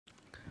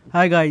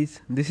Hi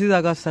guys, this is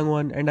Akash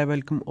Sangwan and I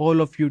welcome all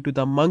of you to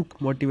the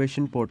Monk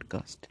Motivation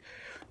Podcast.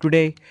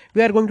 Today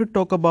we are going to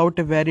talk about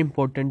a very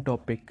important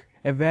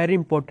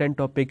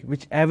topic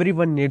which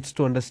everyone needs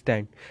to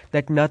understand,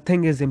 that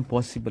nothing is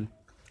impossible.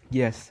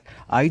 Yes,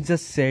 I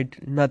just said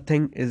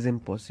nothing is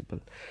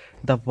impossible.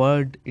 The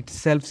word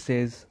itself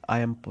says I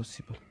am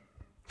possible.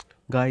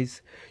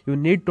 Guys, you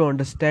need to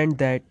understand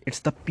that it's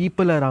the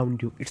people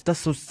around you, it's the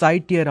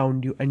society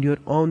around you and your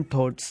own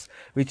thoughts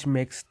which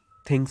makes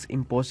things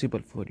impossible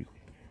for you,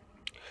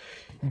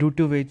 due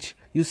to which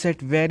you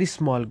set very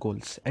small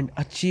goals and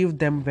achieve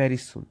them very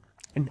soon.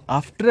 And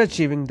after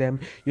achieving them,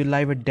 you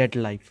live a dead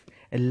life,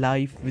 a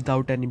life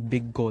without any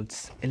big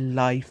goals, a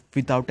life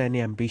without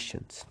any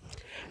ambitions.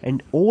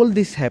 And all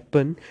this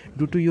happen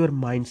due to your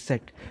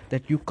mindset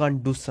that you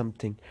can't do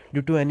something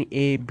due to any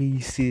A, B,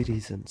 C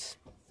reasons.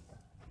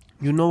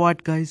 You know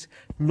what, guys?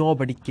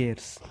 Nobody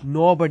cares.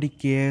 Nobody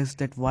cares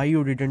that why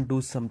you didn't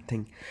do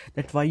something,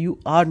 that why you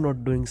are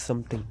not doing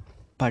something.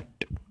 But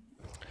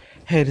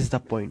here is the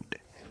point.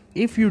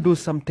 If you do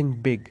something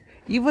big,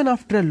 even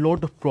after a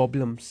lot of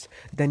problems,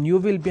 then you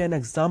will be an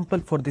example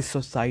for this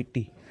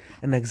society,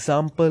 an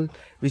example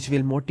which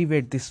will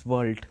motivate this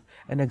world,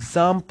 an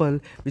example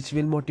which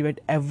will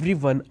motivate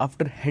everyone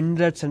after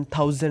hundreds and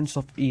thousands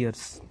of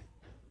years.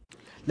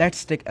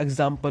 Let's take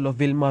example of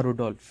Vilma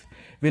Rudolph.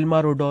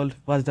 Vilma Rudolph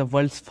was the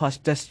world's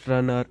fastest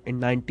runner in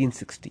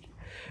 1960.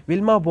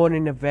 Vilma born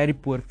in a very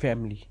poor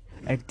family.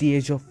 At the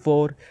age of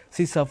 4,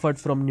 she suffered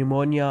from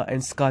pneumonia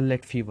and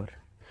scarlet fever,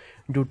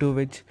 due to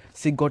which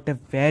she got a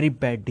very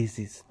bad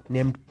disease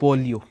named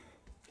polio.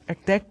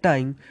 At that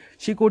time,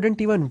 she couldn't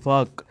even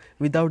walk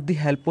without the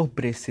help of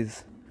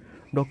braces.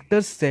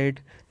 Doctors said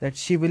that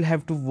she will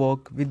have to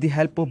walk with the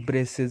help of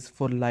braces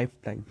for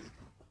lifetime.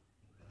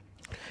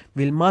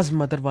 Vilma's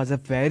mother was a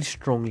very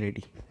strong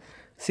lady.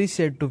 She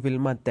said to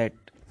Vilma that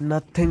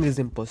nothing is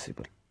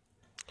impossible.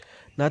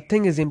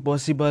 Nothing is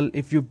impossible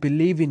if you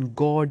believe in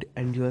God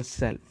and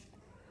yourself.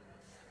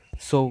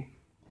 So,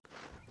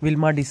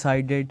 Vilma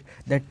decided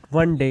that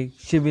one day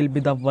she will be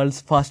the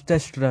world's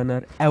fastest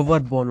runner ever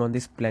born on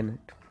this planet.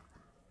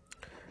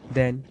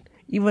 Then,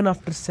 even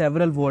after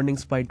several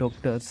warnings by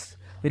doctors,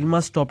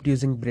 Vilma stopped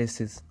using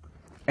braces.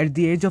 At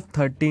the age of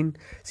 13,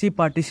 she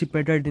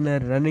participated in a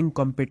running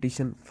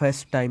competition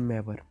first time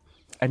ever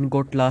and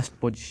got last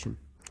position.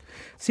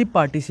 She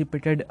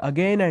participated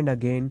again and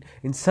again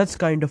in such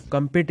kind of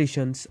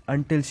competitions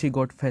until she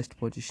got first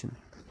position.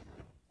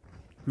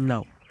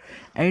 Now,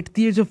 at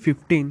the age of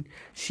 15,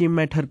 she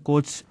met her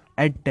coach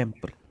Ed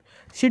Temple.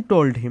 She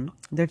told him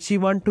that she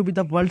wanted to be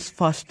the world's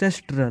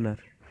fastest runner.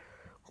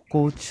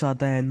 Coach saw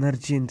the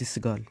energy in this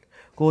girl.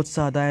 Coach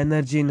saw the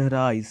energy in her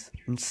eyes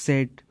and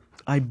said,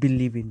 I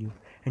believe in you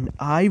and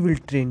I will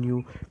train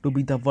you to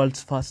be the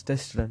world's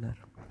fastest runner.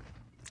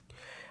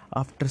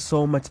 After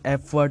so much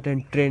effort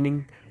and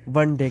training,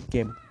 one day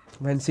came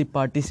when she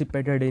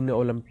participated in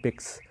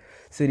Olympics.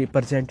 She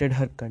represented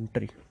her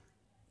country.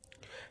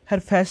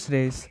 Her first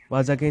race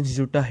was against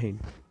Jutta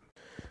Hein.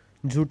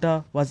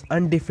 Jutta was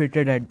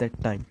undefeated at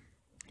that time.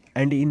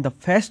 And in the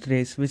first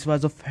race, which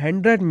was of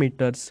 100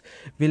 meters,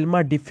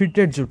 Vilma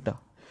defeated Jutta.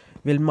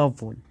 Vilma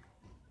won.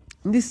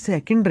 In the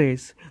second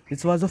race,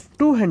 which was of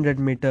 200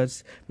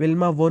 meters,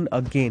 Vilma won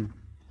again.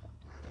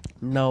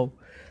 Now,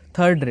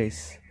 third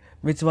race,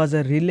 which was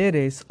a relay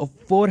race of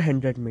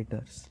 400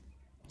 meters.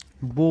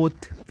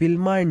 Both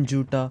Vilma and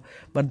Jutta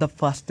were the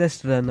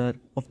fastest runner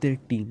of their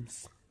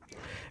teams.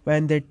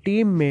 When their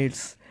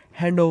teammates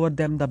hand over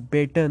them the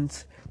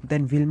batons,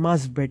 then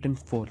Vilma's baton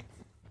fell.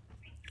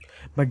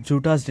 But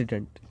Jutta's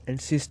didn't, and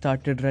she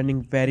started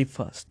running very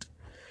fast.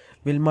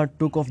 Vilma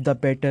took off the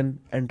baton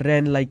and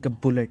ran like a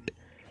bullet,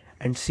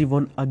 and she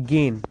won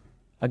again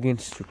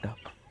against Jutta.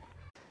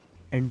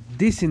 And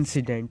this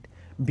incident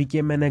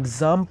became an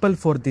example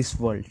for this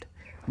world,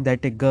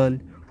 that a girl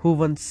who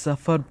once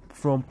suffered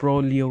from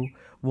polio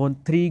won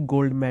 3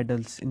 gold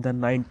medals in the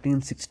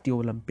 1960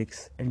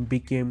 Olympics and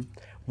became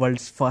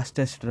world's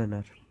fastest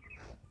runner.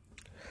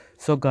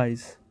 So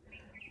guys,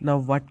 now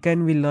what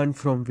can we learn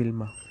from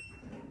Vilma?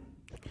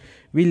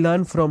 We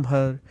learn from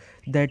her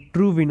that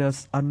true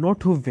winners are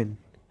not who win,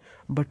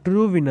 but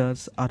true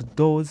winners are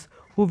those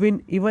who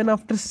win even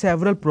after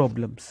several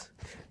problems.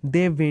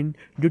 They win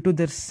due to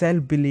their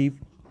self-belief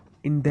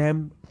in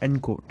them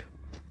and God.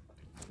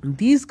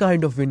 These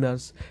kind of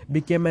winners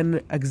became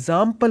an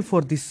example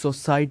for this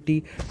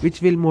society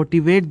which will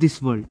motivate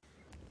this world.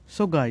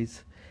 So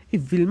guys, if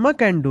Vilma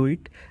can do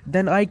it,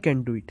 then I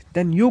can do it,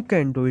 then you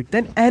can do it,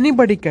 then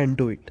anybody can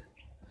do it.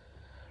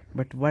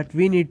 But what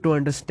we need to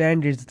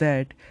understand is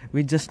that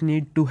we just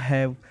need to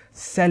have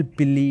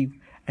self-belief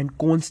and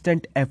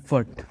constant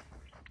effort.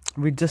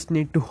 We just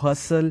need to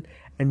hustle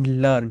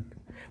and learn.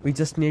 We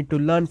just need to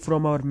learn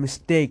from our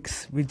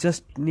mistakes. We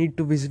just need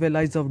to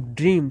visualize our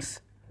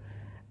dreams.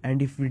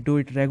 And if we do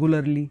it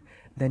regularly,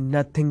 then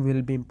nothing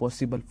will be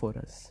impossible for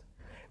us.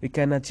 We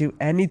can achieve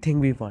anything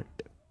we want.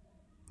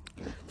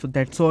 So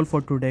that's all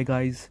for today,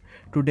 guys.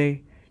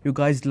 Today, you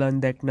guys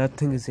learned that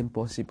nothing is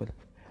impossible.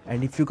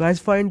 And if you guys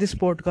find this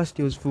podcast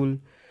useful,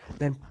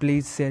 then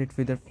please share it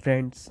with your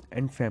friends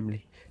and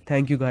family.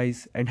 Thank you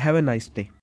guys and have a nice day.